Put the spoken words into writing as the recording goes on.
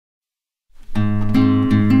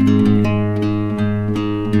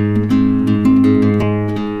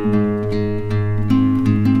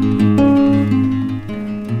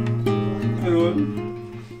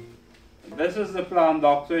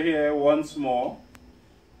once more.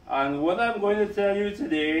 And what I'm going to tell you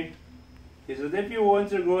today is that if you want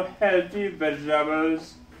to grow healthy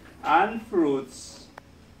vegetables and fruits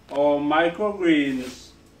or microgreens,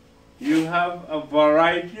 you have a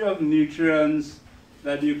variety of nutrients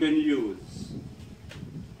that you can use.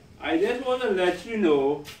 I just want to let you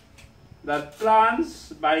know that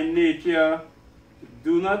plants by nature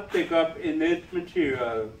do not take up innate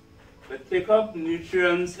material, but take up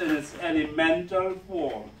nutrients in its elemental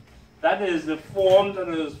form. That is the form that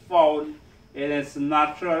is found in its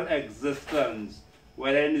natural existence,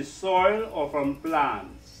 whether in the soil or from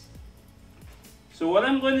plants. So what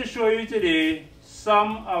I'm going to show you today,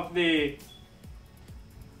 some of the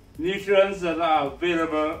nutrients that are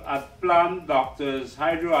available at Plantdoctors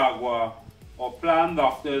Hydroagua or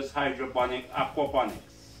Plantdoctors Hydroponic Aquaponics.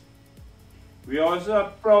 We are also a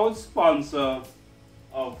proud sponsor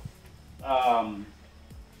of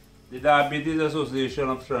the Diabetes Association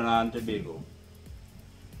of Trinidad and Tobago.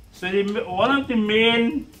 So one of the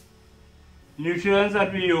main nutrients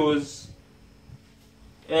that we use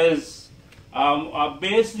is a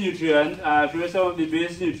base nutrient. I'll show you some of the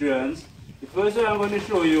base nutrients. The first one I'm going to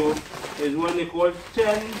show you is one they call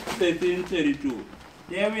 10-13-32.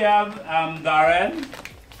 Here we have Darren,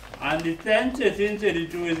 and the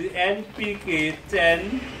 10-13-32 is the NPK,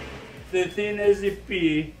 10, 13 is the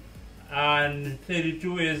P, and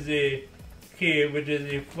 32 is the K, which is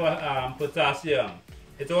the potassium.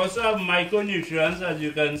 It also has micronutrients, as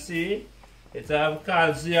you can see. It has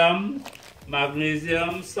calcium,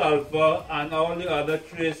 magnesium, sulfur, and all the other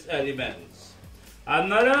trace elements.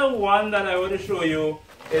 Another one that I want to show you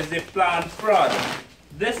is the plant prod.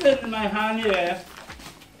 This in my hand here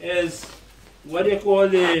is what they call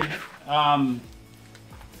the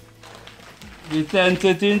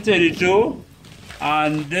 10-13-32,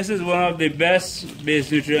 and this is one of the best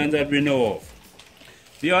base nutrients that we know of.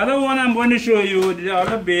 The other one I'm going to show you, the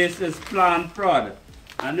other base, is plant prod.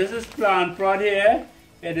 And this is plant prod here.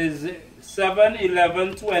 It is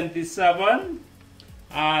 7-11-27,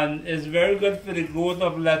 and it's very good for the growth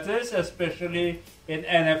of lettuce, especially in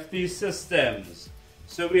NFT systems.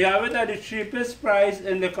 So we have it at the cheapest price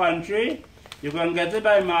in the country. You can get it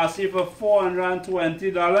by Massey for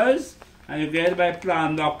 $420, and you get it by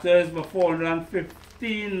Plantdoctors for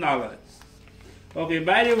 $415. Okay,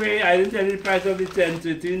 by the way, I didn't tell you the price of the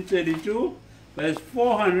 10-13-32, but it's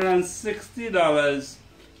 $460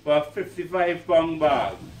 for a 55-pound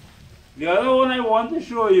bag. The other one I want to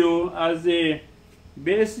show you as a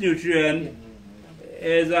base nutrient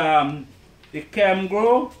is the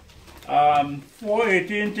ChemGrow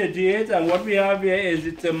 418-38, and what we have here is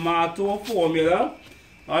the tomato formula.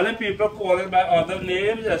 Other people call it by other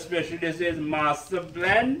names, especially they say it's Master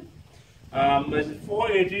Blend. It's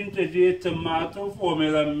 418-38 tomato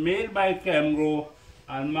formula made by ChemGrow,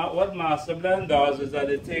 and what Master Blend does is that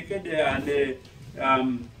they take it there and they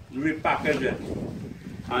repackage it.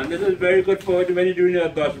 And this is very good for when you're doing your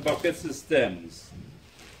Dutch bucket systems.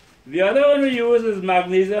 The other one we use is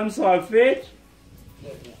magnesium sulphate,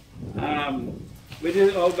 which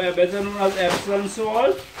is better known as Epsom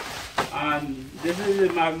salt. And this is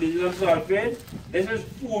the magnesium sulphate. This is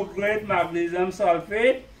food grade magnesium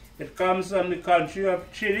sulphate. It comes from the country of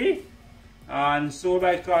Chile and sold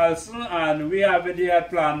by Carlson, and we have it here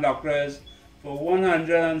at Plantdoctors for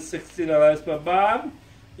 $160 per bag.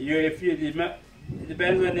 It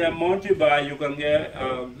depends on the amount you buy, you can get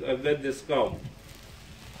a good discount.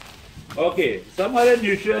 Okay, some other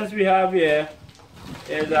nutrients we have here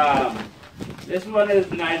is this one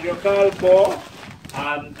is nitrocal,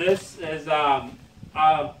 and this is a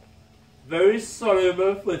very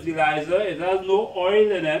soluble fertilizer. It has no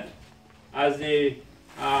oil in it as the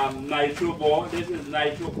nitro-bore. This is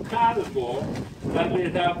nitrocal, that means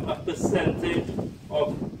it has a percentage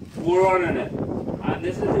of boron in it. And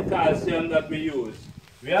this is the calcium that we use.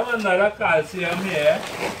 We have another calcium here,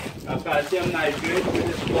 a calcium nitrate, which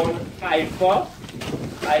is called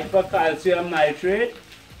hypercalcium nitrate.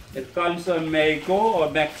 It comes from Mexico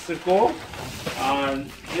or Mexico,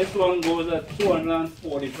 and this one goes at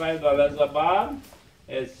 $245 a bag.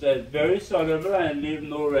 It's very soluble and leaves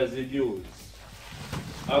no residues.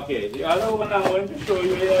 Okay, the other one I'm going to show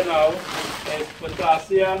you here now is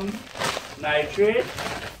potassium nitrate,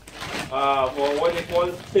 or what they call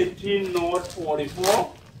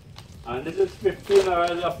 13-Nord-44, and this is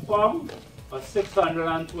 $15 a pump or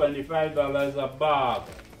 $625 a bag.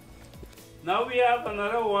 Now we have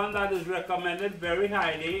another one that is recommended very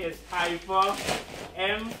highly. It's Hyper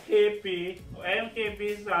MKP.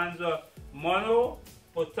 MKP stands for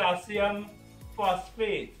MONOPOTASSIUM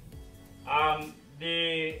phosphate.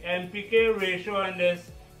 The NPK ratio on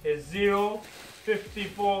this is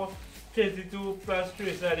 0.54 32 plus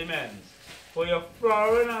trace elements. For your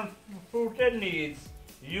flowering and fruited needs,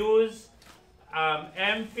 use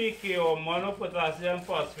MPK or monopotassium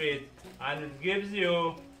phosphate, and it gives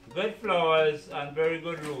you good flowers and very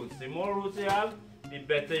good roots. The more roots you have, the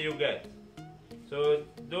better you get. So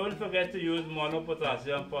don't forget to use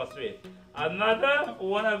monopotassium phosphate. Another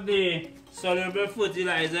one of the soluble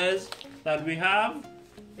fertilizers that we have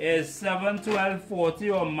is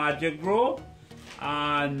 7-12-40 or Magic Grow,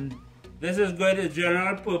 and this is good as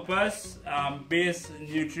general purpose base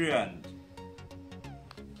nutrient.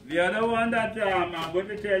 The other one that I'm going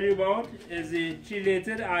to tell you about is the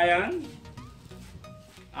chelated iron,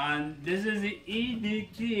 and this is the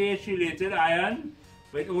EDTA chelated iron,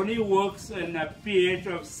 but it only works in a pH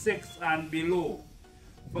of 6 and below.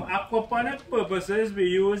 For aquaponic purposes, we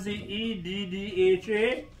use the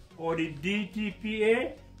EDTA or the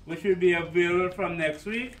DTPA, which will be available from next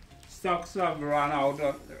week. Stocks have run out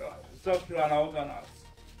on us.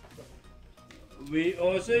 We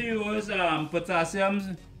also use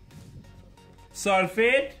potassium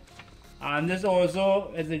sulphate, and this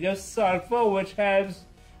also is gives sulfur, which helps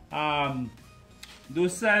do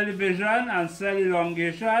cell division and cell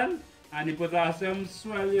elongation, and the potassium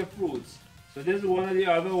swell your fruits. So this is one of the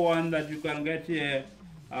other ones that you can get here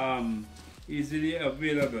easily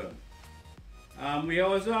available. We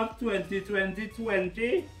also have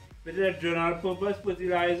 20-20-20, which is a general purpose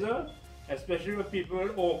fertilizer, especially for people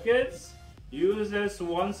with orchids. Use this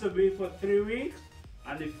once a week for 3 weeks,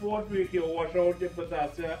 and the 4th week you wash out the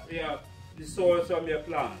potassium, the soil from your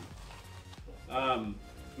plant.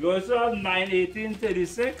 We also have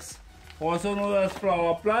 9-18-36, also known as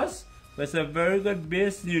Flower Plus. It's a very good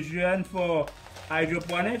base nutrient for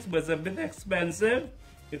hydroponics, but it's a bit expensive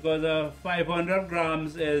because 500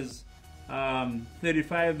 grams is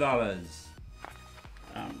 $35.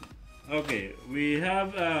 Okay, we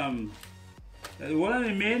have one of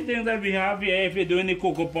the main things that we have here if you're doing the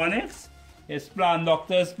cocoponics is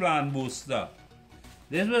Plantdoctors Plant Booster.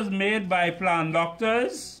 This was made by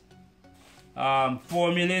Plantdoctors,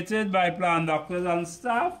 formulated by Plantdoctors and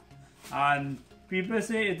staff, and people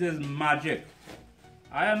say it is magic.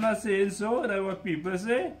 I am not saying so, that's what people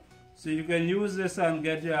say. So you can use this and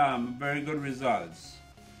get very good results.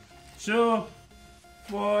 So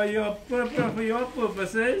for your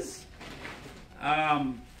purposes,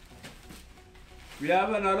 we have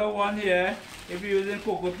another one here. If you're using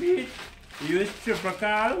cocoa peat, you use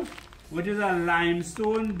Triprocal, which is a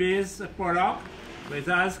limestone based product. It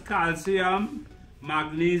has calcium,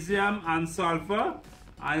 magnesium and sulfur,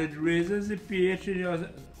 and it raises the pH in your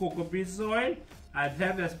cocoa peat soil and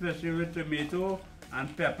helps especially with tomato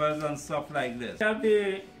and peppers and stuff like this. We have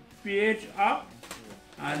the pH up,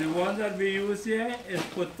 and the ones that we use here is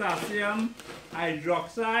potassium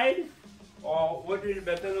hydroxide, or what is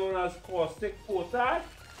better known as caustic potash.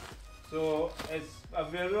 So it's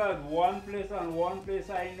available at one place and one place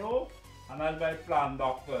I know, and that's by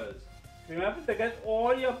Plantdoctors. Remember to get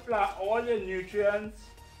all your nutrients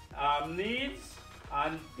needs,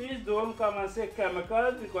 and please don't come and say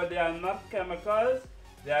chemicals, because they are not chemicals,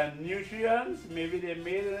 they are nutrients. Maybe they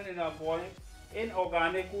made it in a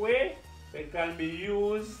inorganic way. It can be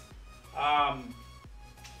used and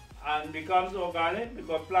becomes organic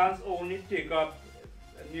because plants only take up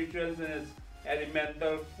nutrients in its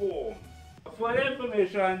elemental form. For further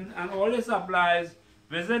information and all the supplies,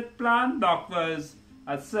 visit Plantdoctors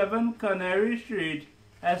at 7 Canary Street,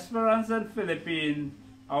 Esperance and Philippines.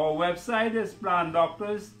 Our website is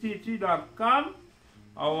plantdoctorstt.com.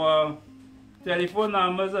 Our telephone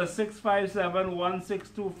numbers are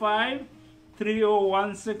 657-1625,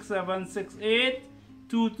 301-6768,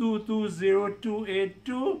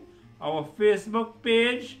 222-0282. Our Facebook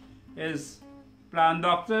page is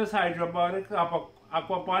Plantdoctors Hydroponics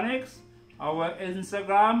Aquaponics. Our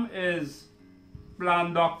Instagram is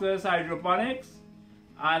Plantdoctors Hydroponics.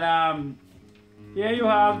 And here you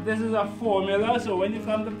have, this is a formula. So when you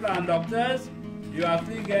come to Plantdoctors, you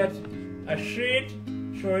actually get a sheet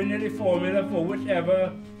showing you the formula for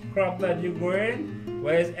whichever crop that you're growing,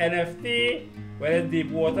 whether it's NFT, whether it's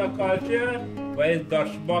deep water culture, whether it's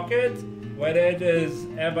Dutch bucket, whether it is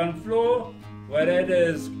ebb and flow, whether it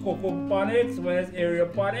is cocoponics, whether it's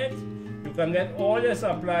aeroponics. You can get all your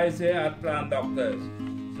supplies here at Plantdoctors.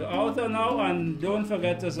 So out and now, and don't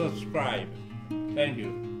forget to subscribe. Thank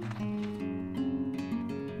you.